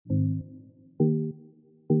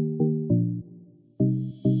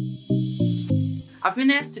I've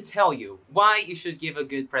been asked to tell you why you should give a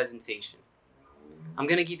good presentation. I'm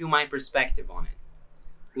gonna give you my perspective on it.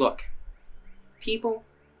 Look, people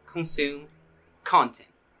consume content,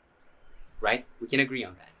 right? We can agree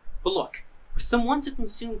on that. But look, for someone to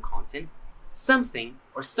consume content, something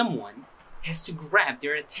or someone has to grab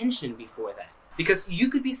their attention before that. Because you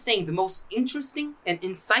could be saying the most interesting and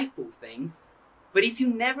insightful things, but if you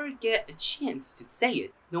never get a chance to say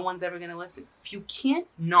it, no one's ever gonna listen. If you can't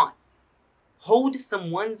not hold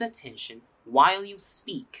someone's attention while you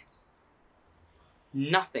speak,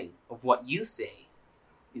 nothing of what you say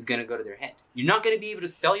is gonna go to their head. You're not gonna be able to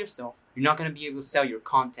sell yourself. You're not gonna be able to sell your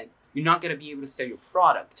content. You're not gonna be able to sell your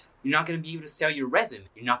product. You're not gonna be able to sell your resume.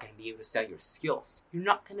 You're not gonna be able to sell your skills. You're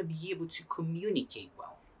not gonna be able to communicate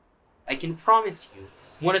well. I can promise you,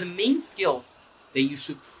 one of the main skills that you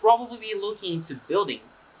should probably be looking into building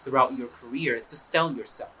throughout your career is to sell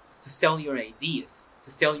yourself, to sell your ideas,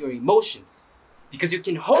 to sell your emotions. Because you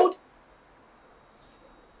can hold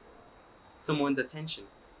someone's attention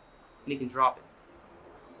and you can drop it.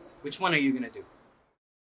 Which one are you gonna do?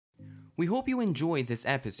 We hope you enjoyed this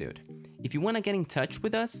episode. If you want to get in touch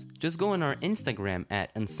with us, just go on our Instagram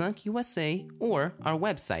at UnsunkUSA or our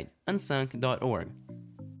website, unsunk.org.